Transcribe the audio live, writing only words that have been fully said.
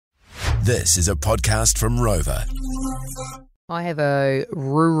This is a podcast from Rover. I have a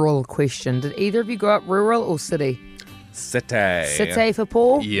rural question. Did either of you grow up rural or city? City. City for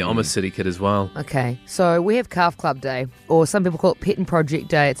Paul? Yeah, I'm a city kid as well. Okay, so we have Calf Club Day, or some people call it Pet and Project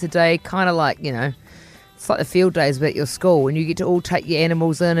Day. It's a day kind of like, it's like the field days but at your school, and you get to all take your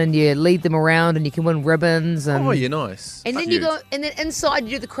animals in and you lead them around and you can win ribbons. And, Oh, you're nice. And then you go, and then inside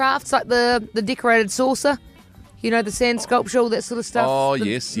you do the crafts, like the decorated saucer. The sand sculpture, all that sort of stuff. Oh, the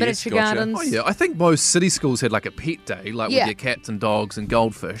yes, miniature gotcha. gardens. Oh, yeah. I think most city schools had like a pet day, like with your cats and dogs and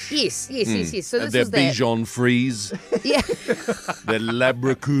goldfish. Yes. So this Their was that. Bichon Frise, Yeah. their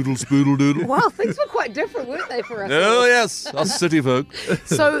Labradoodle Spoodle Doodle. Wow, things were quite different, weren't they, for us? Oh, yes, us city folk.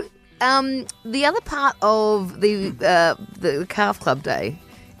 So, the other part of the Calf Club Day,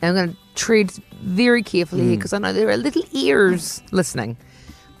 and I'm going to tread very carefully here because I know there are little ears listening.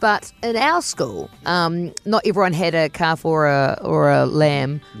 But in our school, not everyone had a calf or a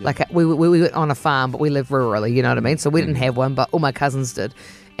lamb. Yeah. Like we were on a farm, but we lived rurally. You know what I mean? So we didn't have one, but all my cousins did.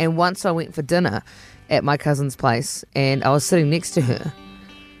 And once I went for dinner at my cousin's place, and I was sitting next to her,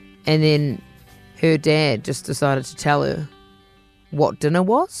 and then her dad just decided to tell her what dinner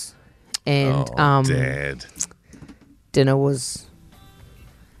was, and Dad. dinner was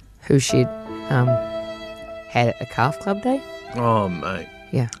who she'd had a Calf Club Day. Oh, mate.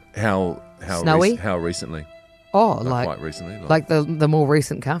 Yeah. How Snowy? how recently? Oh, Not like quite recently. like the more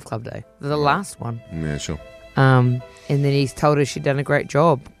recent Calf Club Day, the last one. Yeah, sure. And then he's told her she'd done a great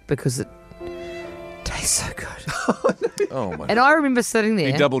job because it tastes so good. Oh my. And I remember sitting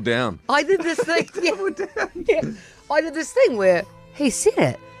there. He doubled down. I did this thing. Yeah. I did this thing where he said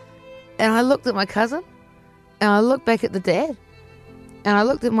it, and I looked at my cousin, and I looked back at the dad, and I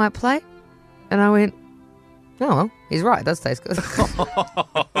looked at my plate, and I went, "Oh, well, he's right. It does taste good."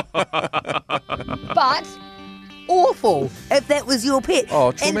 But awful if that was your pet.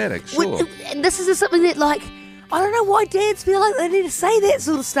 Oh, traumatic, sure. And this is something that, like, I don't know why dads feel like they need to say that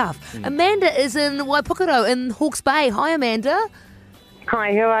sort of stuff. Amanda is in Waipukaro in Hawke's Bay. Hi, Amanda.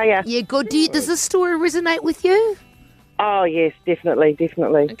 Hi, how are you? Yeah, good. Does this story resonate with you? Oh, yes, definitely.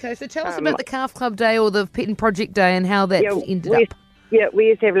 Okay, so tell us about the Calf Club Day or the Pet and Project Day and how that ended up. We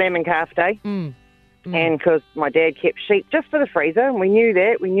used to have Lamb and Calf Day. And because my dad kept sheep just for the freezer, and we knew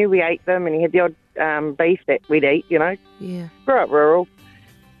that. We knew we ate them, and he had the odd beef that we'd eat, Yeah. Grew up rural.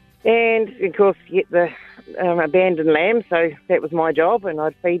 And, of course, you get the abandoned lamb, so that was my job, and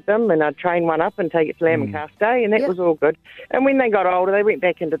I'd feed them, and I'd train one up and take it to Lamb and Calf Day, and that was all good. And when they got older, they went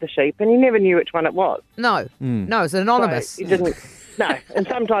back into the sheep, and you never knew which one it was. No, it's anonymous. So you didn't... No, and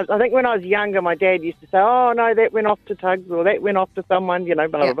sometimes, I think when I was younger, my dad used to say, oh, no, that went off to Tugs, or that went off to someone, blah,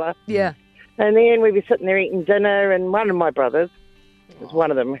 blah, blah. Yeah. And then we'd be sitting there eating dinner, and one of my brothers, one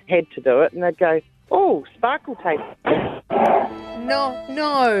of them, had to do it, and they'd go, oh, sparkle taste.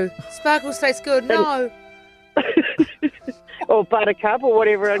 No. Sparkles taste good. No. Or buttercup, or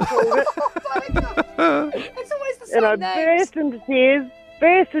whatever I called it. It's always the same And I name.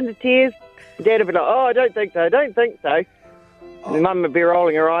 burst into tears. Dad would be like, oh, I don't think so. And Mum would be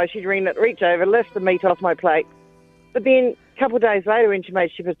rolling her eyes. She'd reach over, lift the meat off my plate. But then a couple of days later, when she made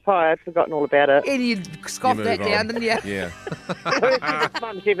shepherd's pie, I'd forgotten all about it. And you scoffed You that move down, on. didn't you? Yeah.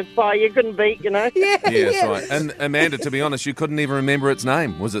 Mum, shepherd's pie, you couldn't beat, Yeah. Yes, right. And Amanda, to be honest, you couldn't even remember its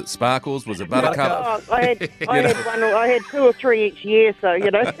name. Was it Sparkles? Was it Buttercup? Oh, I had 2 or 3 each year, so,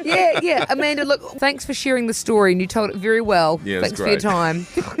 Yeah. Amanda, look, thanks for sharing the story, and you told it very well. Yeah, it was thanks for your great. time.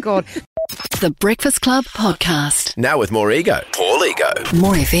 Oh, God. The Breakfast Club Podcast. Now with more ego. Paul Ego.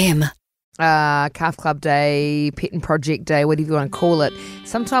 More FM. Calf Club Day, Pet and Project Day, whatever you want to call it.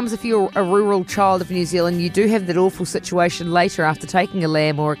 Sometimes if you're a rural child of New Zealand, you do have that awful situation later after taking a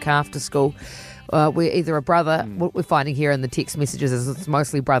lamb or a calf to school. Where either a brother, what we're finding here in the text messages is it's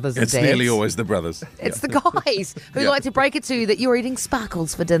mostly brothers and It's dads. nearly always the brothers. It's the guys who like to break it to you that you're eating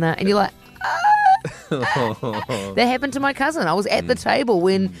sparkles for dinner, and you're like, That happened to my cousin. I was at the table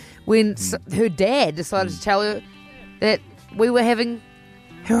when her dad decided to tell her that we were having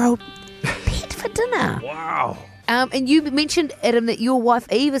her old pet for dinner. Wow. And you mentioned, Adam, that your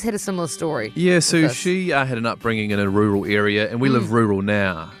wife Eve has had a similar story. Yeah, so this. she had an upbringing in a rural area, and we live rural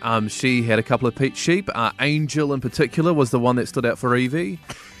now. She had a couple of pet sheep. Angel, in particular, was the one that stood out for Evie.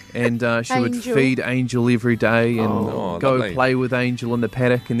 And she would Angel. feed Angel every day and go lovely. play with Angel in the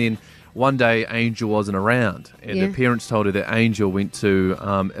paddock. And then one day, Angel wasn't around, and Yeah. her parents told her that Angel went to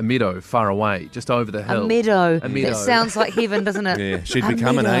a meadow far away, just over the hill. A meadow. A meadow. That sounds like heaven, doesn't it? Yeah, she'd A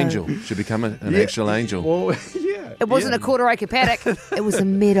become an meadow. angel. She'd become an actual angel. Well, yeah. It wasn't a quarter acre paddock. It was a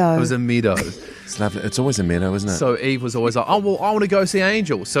meadow. It was a meadow. It's lovely. It's always a meadow, isn't it? So Eve was always like, oh, well, I want to go see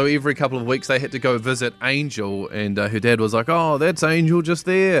Angel. So every couple of weeks they had to go visit Angel, and her dad was like, oh, that's Angel just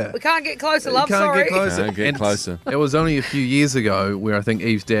there. We can't get closer, love, Can't sorry. get closer. Can't get And closer. It was only a few years ago where I think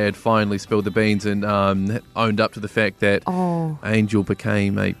Eve's dad finally spilled the beans and owned up to the fact that Angel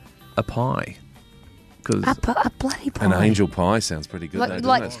became a pie. A bloody pie. An angel pie sounds pretty good, though,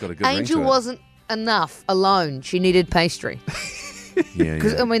 doesn't it? It's got a good Angel ring to wasn't enough alone. She needed pastry. it. Yeah,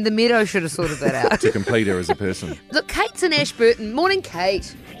 Because, yeah. I mean, the meadow should have sorted that out. To complete her as a person. Look, Kate's in Ashburton. Morning,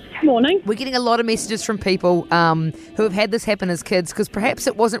 Kate. Morning. We're getting a lot of messages from people who have had this happen as kids because perhaps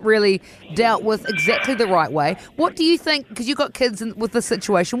it wasn't really dealt with exactly the right way. What do you think, because you've got kids with this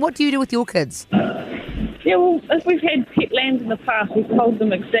situation, what do you do with your kids? Yeah, well, if we've had pet lambs in the past, we've told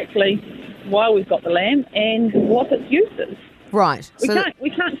them exactly why we've got the lamb and what its use is. Right. We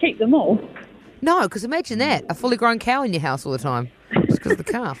can't keep them all. No, because imagine that, a fully grown cow in your house all the time. Just because of the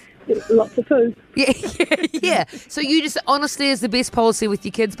calf. Lots of food. Yeah. So you just, honesty is the best policy with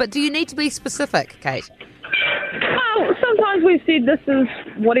your kids, but do you need to be specific, Kate? Well, sometimes we've said this is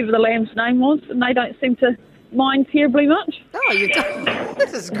whatever the lamb's name was, and they don't seem to mind terribly much. Oh, you've done.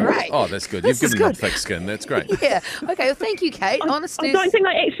 This is great. Oh, that's good. This You've is given them good. thick skin. That's great. Yeah. Okay. Well, thank you, Kate. Honesty. I don't think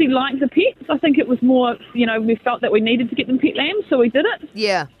they actually liked the pets. I think it was more, we felt that we needed to get them pet lambs, so we did it.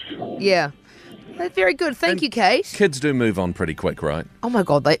 Yeah. Yeah. Very good. Thank you, Kate. Kids do move on pretty quick, right? Oh my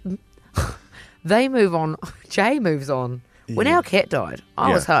God, they move on. Jay moves on. When our cat died,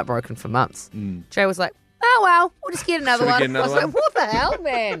 I was heartbroken for months. Jay was like, "Oh well, we'll just get another Should we one." get another I was one? like, "What the hell,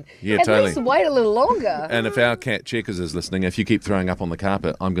 man? Yeah, At totally. least wait a little longer." And if our cat Checkers is listening, if you keep throwing up on the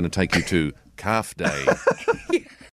carpet, I'm going to take you to Calf Day.